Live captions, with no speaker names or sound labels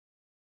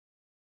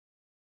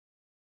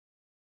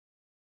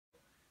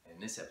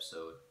this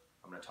episode,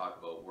 I'm going to talk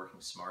about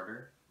working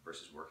smarter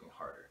versus working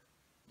harder.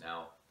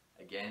 Now,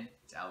 again,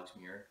 it's Alex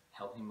Muir,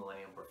 helping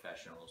millennial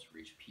professionals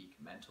reach peak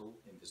mental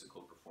and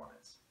physical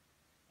performance.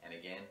 And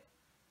again,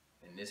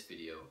 in this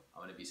video,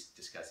 I'm going to be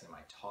discussing my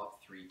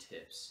top 3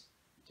 tips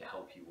to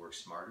help you work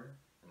smarter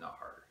and not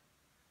harder.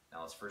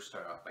 Now, let's first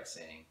start off by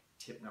saying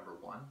tip number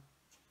 1,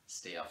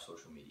 stay off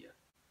social media.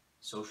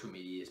 Social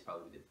media is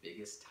probably the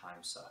biggest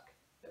time suck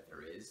that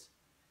there is.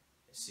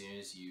 As soon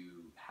as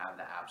you have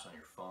the apps on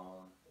your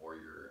phone or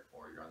you're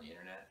on the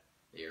internet,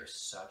 they are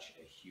such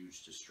a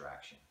huge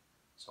distraction.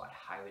 So I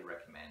highly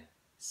recommend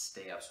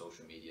stay off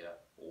social media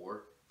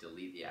or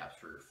delete the apps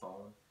for your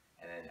phone,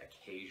 and then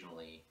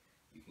occasionally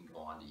you can go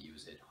on to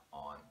use it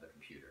on the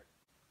computer.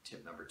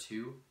 Tip number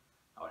 2,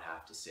 I would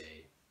have to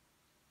say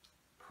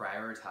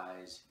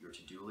prioritize your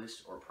to-do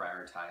list or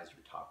prioritize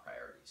your top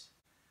priorities.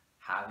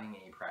 Having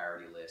a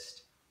priority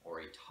list or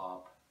a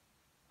top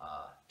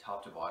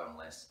to bottom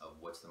list of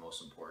what's the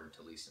most important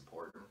to least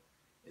important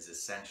is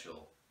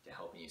essential to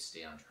helping you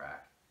stay on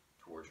track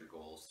towards your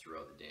goals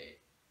throughout the day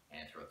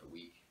and throughout the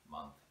week,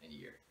 month, and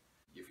year.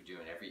 If you're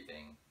doing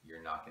everything,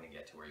 you're not going to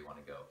get to where you want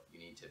to go. You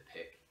need to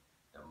pick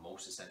the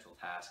most essential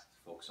tasks,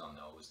 focus on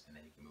those, and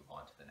then you can move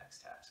on to the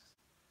next tasks.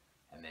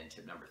 And then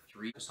tip number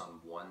 3, focus on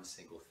one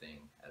single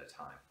thing at a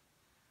time.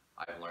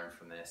 I've learned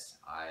from this,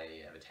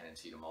 I have a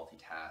tendency to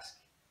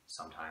multitask,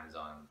 sometimes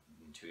on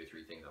 2 to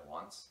 3 things at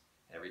once.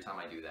 And every time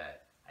I do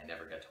that, I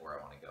never get to where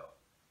I want to go.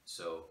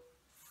 So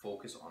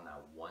focus on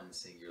that one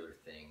singular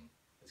thing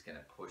that's going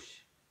to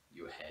push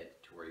you ahead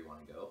to where you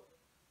want to go.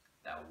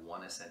 That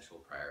one essential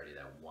priority,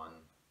 that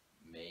one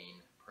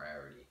main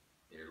priority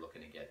that you're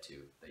looking to get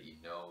to, that you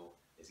know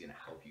is going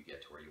to help you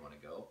get to where you want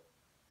to go.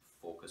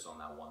 Focus on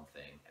that one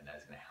thing, and that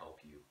is going to help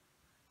you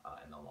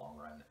in the long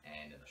run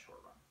and in the short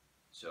run.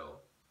 So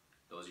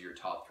those are your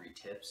top 3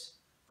 tips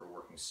for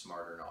working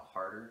smarter, not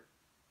harder.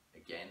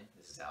 Again,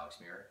 this is Alex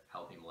Muir,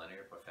 helping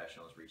millennial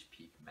professionals reach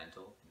peak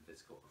mental and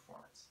physical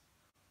performance.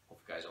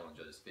 Hope you guys all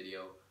enjoy this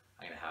video.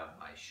 I'm going to have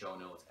my show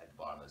notes at the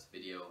bottom of this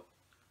video,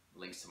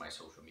 links to my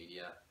social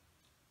media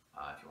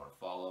if you want to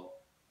follow.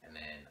 And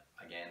then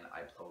again,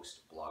 I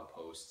post blog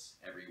posts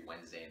every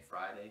Wednesday and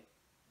Friday,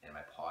 and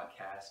my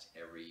podcast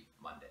every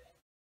Monday.